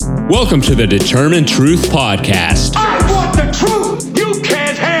Welcome to the Determined Truth Podcast, I want the truth! You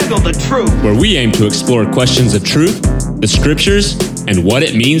can't handle the truth! where we aim to explore questions of truth, the scriptures, and what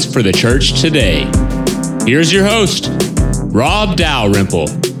it means for the church today. Here's your host, Rob Dalrymple.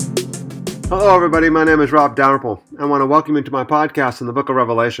 Hello everybody, my name is Rob Dalrymple. I want to welcome you to my podcast in the book of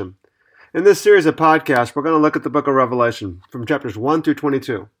Revelation. In this series of podcasts, we're going to look at the book of Revelation from chapters 1 through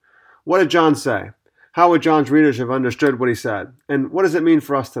 22. What did John say? How would John's readers have understood what he said? And what does it mean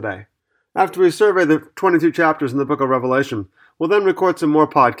for us today? After we survey the 22 chapters in the book of Revelation, we'll then record some more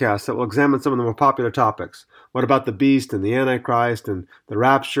podcasts that will examine some of the more popular topics. What about the beast and the Antichrist and the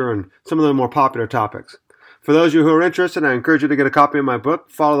rapture and some of the more popular topics? For those of you who are interested, I encourage you to get a copy of my book,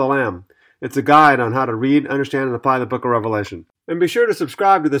 Follow the Lamb. It's a guide on how to read, understand, and apply the book of Revelation. And be sure to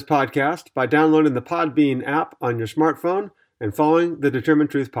subscribe to this podcast by downloading the Podbean app on your smartphone and following the Determined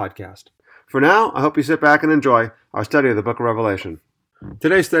Truth Podcast. For now, I hope you sit back and enjoy our study of the book of Revelation.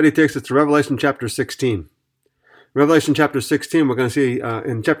 Today's study takes us to Revelation chapter 16. Revelation chapter 16, we're going to see,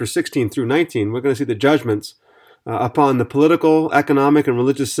 in chapter 16 through 19, we're going to see the judgments upon the political, economic, and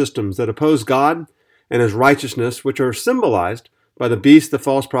religious systems that oppose God and His righteousness, which are symbolized by the beast, the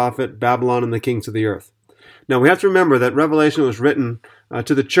false prophet, Babylon, and the kings of the earth. Now, we have to remember that Revelation was written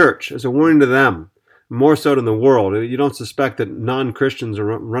to the church as a warning to them, more so than the world. You don't suspect that non-Christians are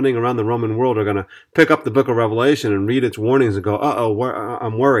running around the Roman world are going to pick up the book of Revelation and read its warnings and go,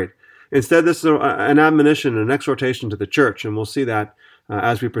 I'm worried. Instead, this is an admonition, an exhortation to the church, and we'll see that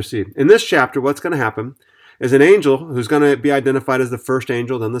as we proceed. In this chapter, what's going to happen is an angel who's going to be identified as the first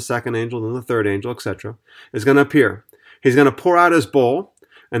angel, then the second angel, then the third angel, etc., is going to appear. He's going to pour out his bowl,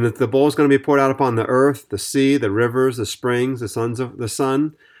 and the bowl is going to be poured out upon the earth, the sea, the rivers, the springs, the sons of the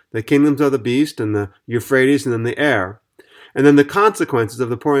sun, the kingdoms of the beast, and the Euphrates, and then the air. And then the consequences of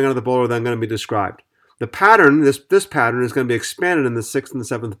the pouring out of the bowl are then going to be described. The pattern, this pattern is going to be expanded in the sixth and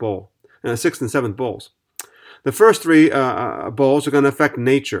seventh bowl, sixth and seventh bowls. The first three bowls are going to affect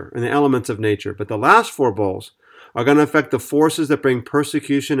nature and the elements of nature, but the last four bowls are going to affect the forces that bring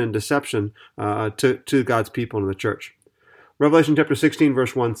persecution and deception to God's people and the church. Revelation chapter 16,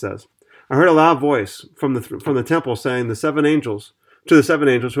 verse 1 says, I heard a loud voice from the temple saying, to the seven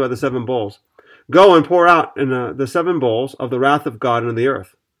angels who had the seven bowls, go and pour out in the seven bowls of the wrath of God into the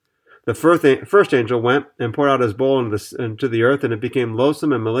earth. The first angel went and poured out his bowl into the earth, and it became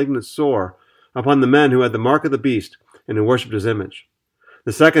loathsome and malignant sore upon the men who had the mark of the beast and who worshipped his image.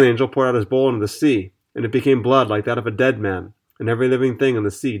 The second angel poured out his bowl into the sea, and it became blood like that of a dead man, and every living thing in the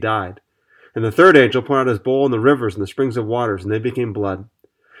sea died. And the third angel poured out his bowl in the rivers and the springs of waters, and they became blood.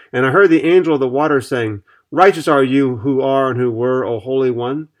 And I heard the angel of the waters saying, Righteous are you who are and who were, O Holy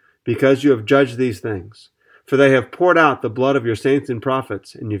One, because you have judged these things. For they have poured out the blood of your saints and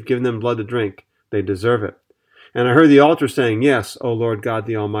prophets, and you've given them blood to drink. They deserve it. And I heard the altar saying, Yes, O Lord God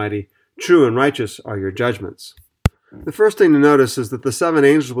the Almighty, true and righteous are your judgments. The first thing to notice is that the seven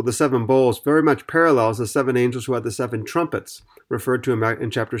angels with the seven bowls very much parallels the seven angels who had the seven trumpets, referred to in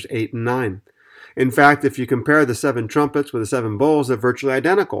chapters 8 and 9. In fact, if you compare the seven trumpets with the seven bowls, they're virtually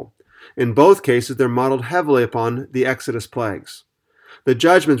identical. In both cases, they're modeled heavily upon the Exodus plagues. The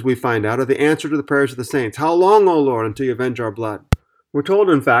judgments, we find out, are the answer to the prayers of the saints. How long, O Lord, until you avenge our blood? We're told,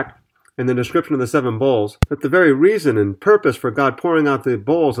 in fact, in the description of the seven bowls, that the very reason and purpose for God pouring out the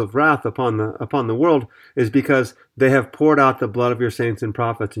bowls of wrath upon the world is because they have poured out the blood of your saints and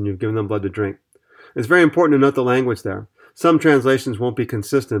prophets, and you've given them blood to drink. It's very important to note the language there. Some translations won't be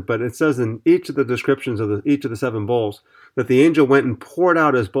consistent, but it says in each of the descriptions of each of the seven bowls that the angel went and poured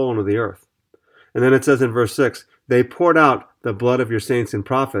out his bowl into the earth. And then it says in verse 6, they poured out the blood of your saints and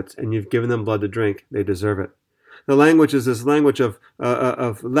prophets, and you've given them blood to drink. They deserve it. The language is this language of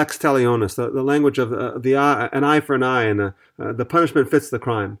lex talionis, the language of an eye for an eye, and the punishment fits the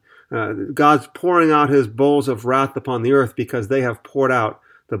crime. God's pouring out his bowls of wrath upon the earth because they have poured out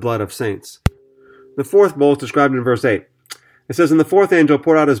the blood of saints. The fourth bowl is described in verse 8. It says, And the fourth angel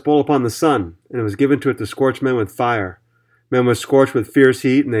poured out his bowl upon the sun, and it was given to it to scorch men with fire. Men were scorched with fierce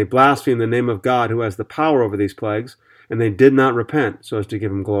heat, and they blasphemed the name of God who has the power over these plagues, and they did not repent so as to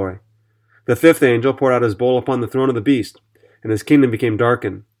give him glory. The fifth angel poured out his bowl upon the throne of the beast, and his kingdom became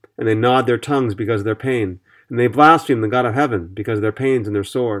darkened, and they gnawed their tongues because of their pain, and they blasphemed the God of heaven because of their pains and their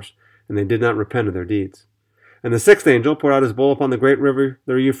sores, and they did not repent of their deeds. And the sixth angel poured out his bowl upon the great river,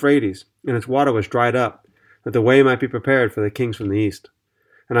 the Euphrates, and its water was dried up, that the way might be prepared for the kings from the east.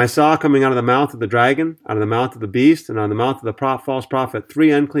 And I saw coming out of the mouth of the dragon, out of the mouth of the beast, and out of the mouth of the false prophet,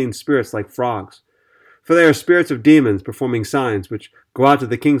 3 unclean spirits like frogs. For they are spirits of demons performing signs, which go out to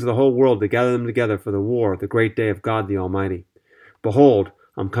the kings of the whole world to gather them together for the war, the great day of God the Almighty. Behold,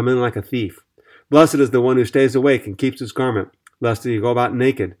 I'm coming like a thief. Blessed is the one who stays awake and keeps his garment, lest ye go about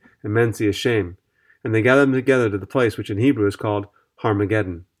naked, and men see his shame. And they gathered them together to the place which in Hebrew is called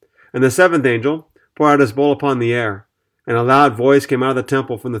Armageddon. And the seventh angel poured out his bowl upon the air, and a loud voice came out of the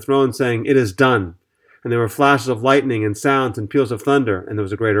temple from the throne, saying, It is done. And there were flashes of lightning, and sounds, and peals of thunder, and there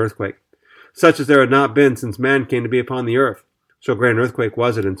was a great earthquake, such as there had not been since man came to be upon the earth. So great an earthquake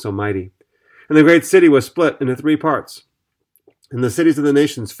was it, and so mighty. And the great city was split into 3 parts. And the cities of the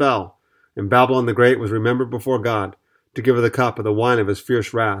nations fell, and Babylon the Great was remembered before God, to give her the cup of the wine of his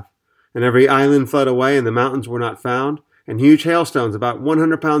fierce wrath. And every island fled away, and the mountains were not found. And huge hailstones, about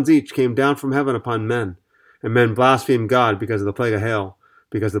 100 pounds each, came down from heaven upon men. And men blasphemed God because of the plague of hail,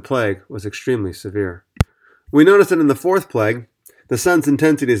 because the plague was extremely severe. We notice that in the 4th plague, the sun's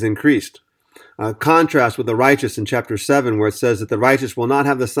intensity is increased. Contrast with the righteous in chapter 7, where it says that the righteous will not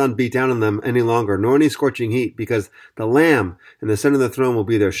have the sun beat down on them any longer, nor any scorching heat, because the Lamb in the center of the throne will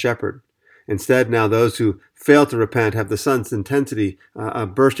be their shepherd. Instead, now those who fail to repent have the sun's intensity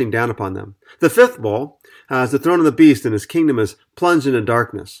bursting down upon them. The 5th bowl is the throne of the beast, and his kingdom is plunged into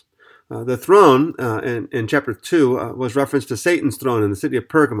darkness. The throne in chapter 2 was reference to Satan's throne in the city of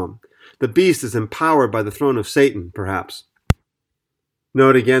Pergamum. The beast is empowered by the throne of Satan, perhaps.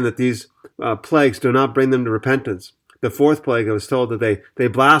 Note again that these plagues do not bring them to repentance. The 4th plague, I was told that they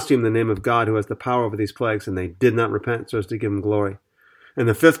blasphemed the name of God who has the power over these plagues, and they did not repent so as to give him glory. And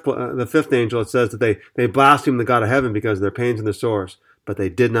the 5th angel, it says that they blasphemed the God of heaven because of their pains and their sores, but they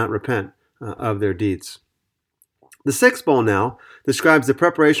did not repent of their deeds. The 6th bowl now describes the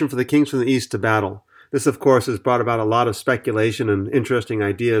preparation for the kings from the east to battle. This, of course, has brought about a lot of speculation and interesting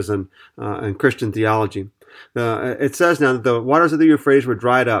ideas and Christian theology. It says now that the waters of the Euphrates were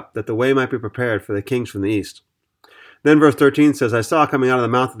dried up, that the way might be prepared for the kings from the east. Then verse 13 says, I saw coming out of the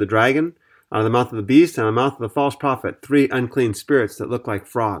mouth of the dragon, out of the mouth of the beast, and out of the mouth of the false prophet, 3 unclean spirits that look like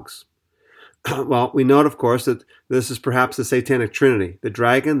frogs. Well, we note, of course, that this is perhaps the satanic trinity, the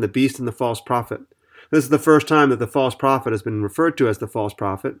dragon, the beast, and the false prophet. This is the first time that the false prophet has been referred to as the false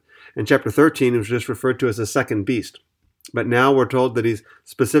prophet. In chapter 13, he was just referred to as the second beast. But now we're told that he's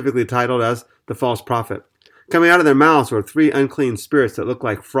specifically titled as the false prophet. Coming out of their mouths were 3 unclean spirits that look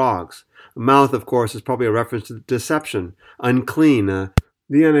like frogs. Mouth, of course, is probably a reference to deception, unclean. The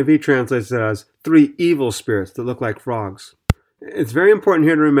NIV translates it as 3 evil spirits that look like frogs. It's very important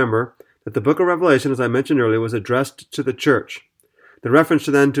here to remember that the book of Revelation, as I mentioned earlier, was addressed to the church. The reference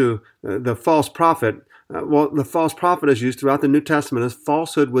then to the false prophet, the false prophet is used throughout the New Testament as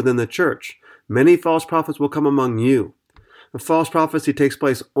falsehood within the church. Many false prophets will come among you. The false prophecy takes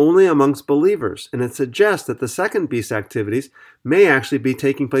place only amongst believers, and it suggests that the second beast activities may actually be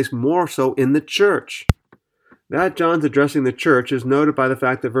taking place more so in the church. That John's addressing the church is noted by the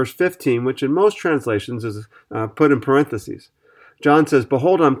fact that verse 15, which in most translations is put in parentheses. John says,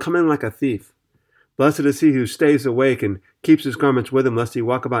 Behold, I'm coming like a thief. Blessed is he who stays awake and keeps his garments with him, lest he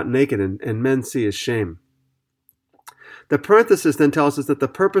walk about naked and men see his shame. The parenthesis then tells us that the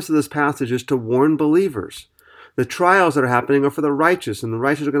purpose of this passage is to warn believers. The trials that are happening are for the righteous, and the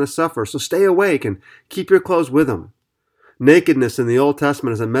righteous are going to suffer. So stay awake and keep your clothes with them. Nakedness in the Old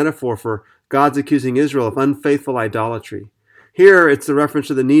Testament is a metaphor for God's accusing Israel of unfaithful idolatry. Here, it's the reference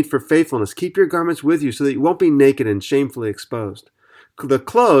to the need for faithfulness. Keep your garments with you so that you won't be naked and shamefully exposed. The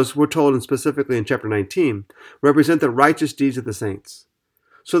clothes, we're told and specifically in chapter 19, represent the righteous deeds of the saints.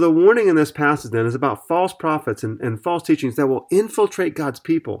 So the warning in this passage then is about false prophets and false teachings that will infiltrate God's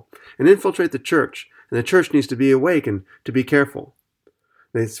people and infiltrate the church. And the church needs to be awake and to be careful.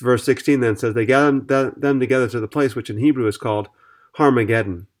 This verse 16 then says, They gathered them together to the place which in Hebrew is called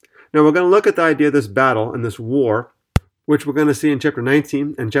Armageddon. Now we're going to look at the idea of this battle and this war, which we're going to see in chapter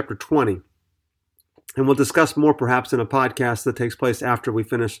 19 and chapter 20. And we'll discuss more perhaps in a podcast that takes place after we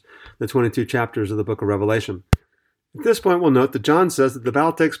finish the 22 chapters of the book of Revelation. At this point, we'll note that John says that the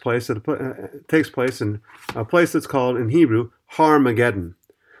battle takes place in a place that's called in Hebrew Armageddon.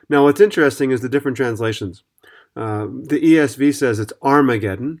 Now, what's interesting is the different translations. The ESV says it's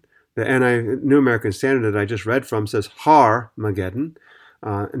Armageddon. The New American Standard that I just read from says Har-Mageddon.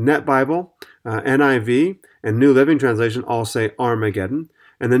 Net Bible, NIV, and New Living Translation all say Armageddon.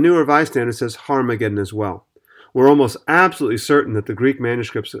 And the New Revised Standard says Armageddon as well. We're almost absolutely certain that the Greek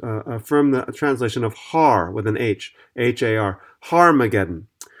manuscripts affirm the translation of Har with an H, H-A-R, Armageddon.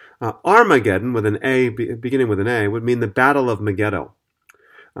 Armageddon with an A, beginning with an A, would mean the Battle of Megiddo.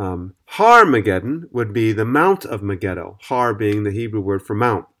 Har-Mageddon would be the Mount of Megiddo, Har being the Hebrew word for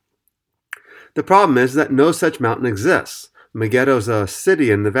mount. The problem is that no such mountain exists. Megiddo is a city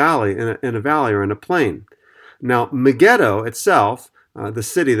in the valley, in a valley or in a plain. Now, Megiddo itself, the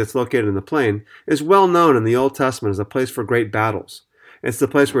city that's located in the plain, is well known in the Old Testament as a place for great battles. It's the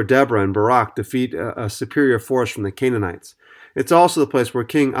place where Deborah and Barak defeat a superior force from the Canaanites. It's also the place where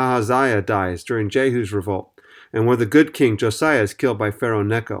King Ahaziah dies during Jehu's revolt, and where the good king Josiah is killed by Pharaoh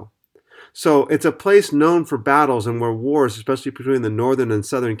Necho. So it's a place known for battles and where wars, especially between the northern and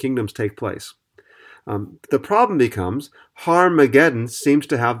southern kingdoms, take place. The problem becomes Har-Mageddon seems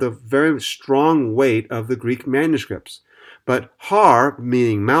to have the very strong weight of the Greek manuscripts. But Har,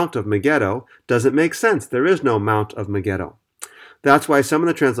 meaning Mount of Megiddo, doesn't make sense. There is no Mount of Megiddo. That's why some of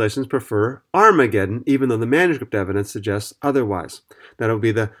the translations prefer Armageddon, even though the manuscript evidence suggests otherwise. That will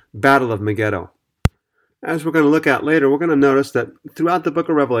be the Battle of Megiddo. As we're going to look at later, we're going to notice that throughout the book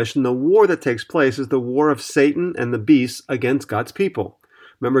of Revelation, the war that takes place is the war of Satan and the beast against God's people.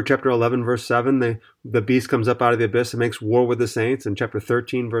 Remember chapter 11, verse 7, the beast comes up out of the abyss and makes war with the saints. In chapter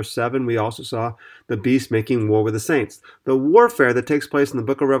 13, verse 7, we also saw the beast making war with the saints. The warfare that takes place in the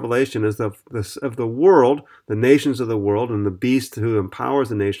book of Revelation is of the world, the nations of the world, and the beast who empowers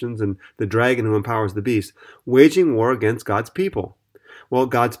the nations, and the dragon who empowers the beast, waging war against God's people. Well,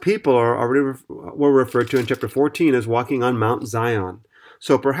 God's people were referred to in chapter 14 as walking on Mount Zion.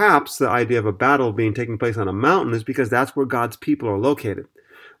 So perhaps the idea of a battle taking place on a mountain is because that's where God's people are located.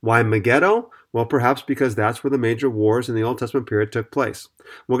 Why Megiddo? Well, perhaps because that's where the major wars in the Old Testament period took place.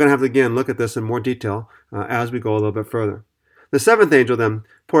 We're going to have to again look at this in more detail as we go a little bit further. The seventh angel then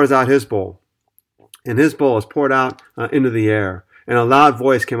pours out his bowl, and his bowl is poured out into the air, and a loud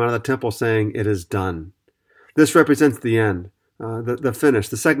voice came out of the temple saying, "It is done." This represents the end, the finish,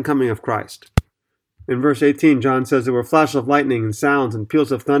 the second coming of Christ. In verse 18, John says there were flashes of lightning and sounds and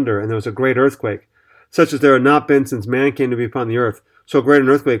peals of thunder, and there was a great earthquake, such as there had not been since man came to be upon the earth. So great an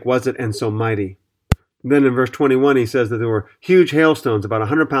earthquake was it, and so mighty. Then in verse 21, he says that there were huge hailstones, about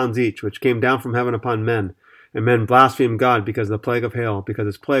 100 pounds each, which came down from heaven upon men. And men blasphemed God because of the plague of hail, because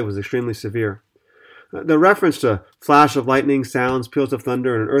its plague was extremely severe. The reference to flash of lightning, sounds, peals of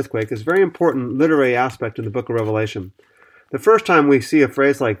thunder, and an earthquake is a very important literary aspect in the book of Revelation. The first time we see a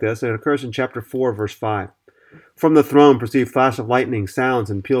phrase like this, it occurs in chapter 4, verse 5. From the throne proceed flash of lightning, sounds,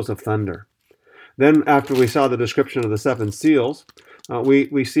 and peals of thunder. Then, after we saw the description of the seven seals,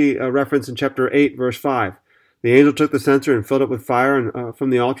 we see a reference in chapter 8, verse 5. The angel took the censer and filled it with fire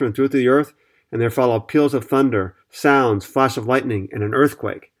from the altar and threw it to the earth, and there followed peals of thunder, sounds, flash of lightning, and an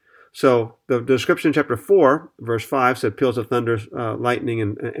earthquake. So the description in chapter 4, verse 5 said peals of thunder, lightning,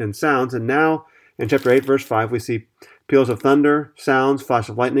 and sounds. And now in chapter 8, verse 5, we see peals of thunder, sounds, flash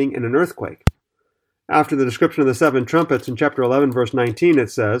of lightning, and an earthquake. After the description of the seven trumpets in chapter 11, verse 19, it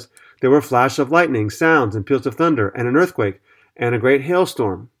says, there were flashes of lightning, sounds, and peals of thunder, and an earthquake, and a great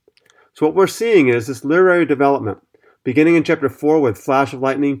hailstorm. So what we're seeing is this literary development. Beginning in chapter 4 with flash of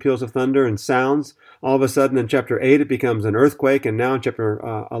lightning, peals of thunder, and sounds. All of a sudden in chapter 8 it becomes an earthquake, and now in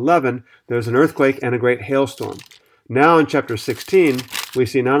chapter 11 there's an earthquake and a great hailstorm. Now in chapter 16 we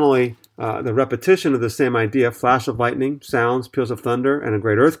see not only the repetition of the same idea, flash of lightning, sounds, peals of thunder, and a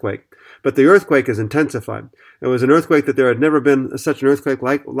great earthquake, but the earthquake is intensified. It was an earthquake that there had never been such an earthquake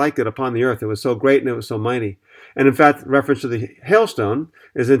like it upon the earth. It was so great and it was so mighty. And in fact, reference to the hailstone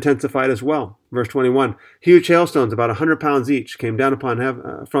is intensified as well. Verse 21, huge hailstones, about 100 pounds each, came down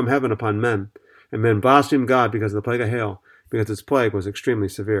from heaven upon men. And men blasphemed God because of the plague of hail, because its plague was extremely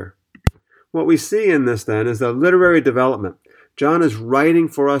severe. What we see in this then is the literary development. John is writing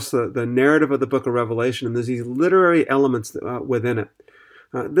for us the narrative of the book of Revelation, and there's these literary elements within it.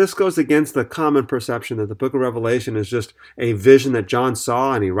 This goes against the common perception that the book of Revelation is just a vision that John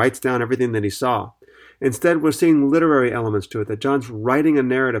saw and he writes down everything that he saw. Instead, we're seeing literary elements to it, that John's writing a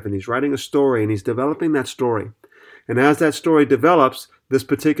narrative and he's writing a story and he's developing that story. And as that story develops, this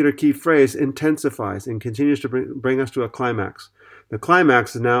particular key phrase intensifies and continues to bring us to a climax. The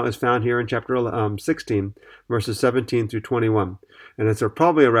climax now is found here in chapter 16, verses 17 through 21. And it's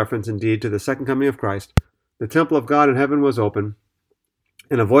probably a reference indeed to the second coming of Christ. The temple of God in heaven was open,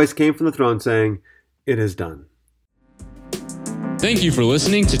 and a voice came from the throne saying, "It is done." Thank you for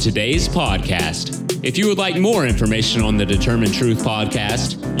listening to today's podcast. If you would like more information on the Determined Truth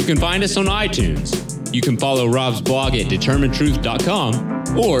podcast, you can find us on iTunes. You can follow Rob's blog at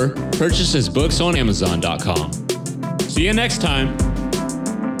determinedtruth.com or purchase his books on Amazon.com. See you next time.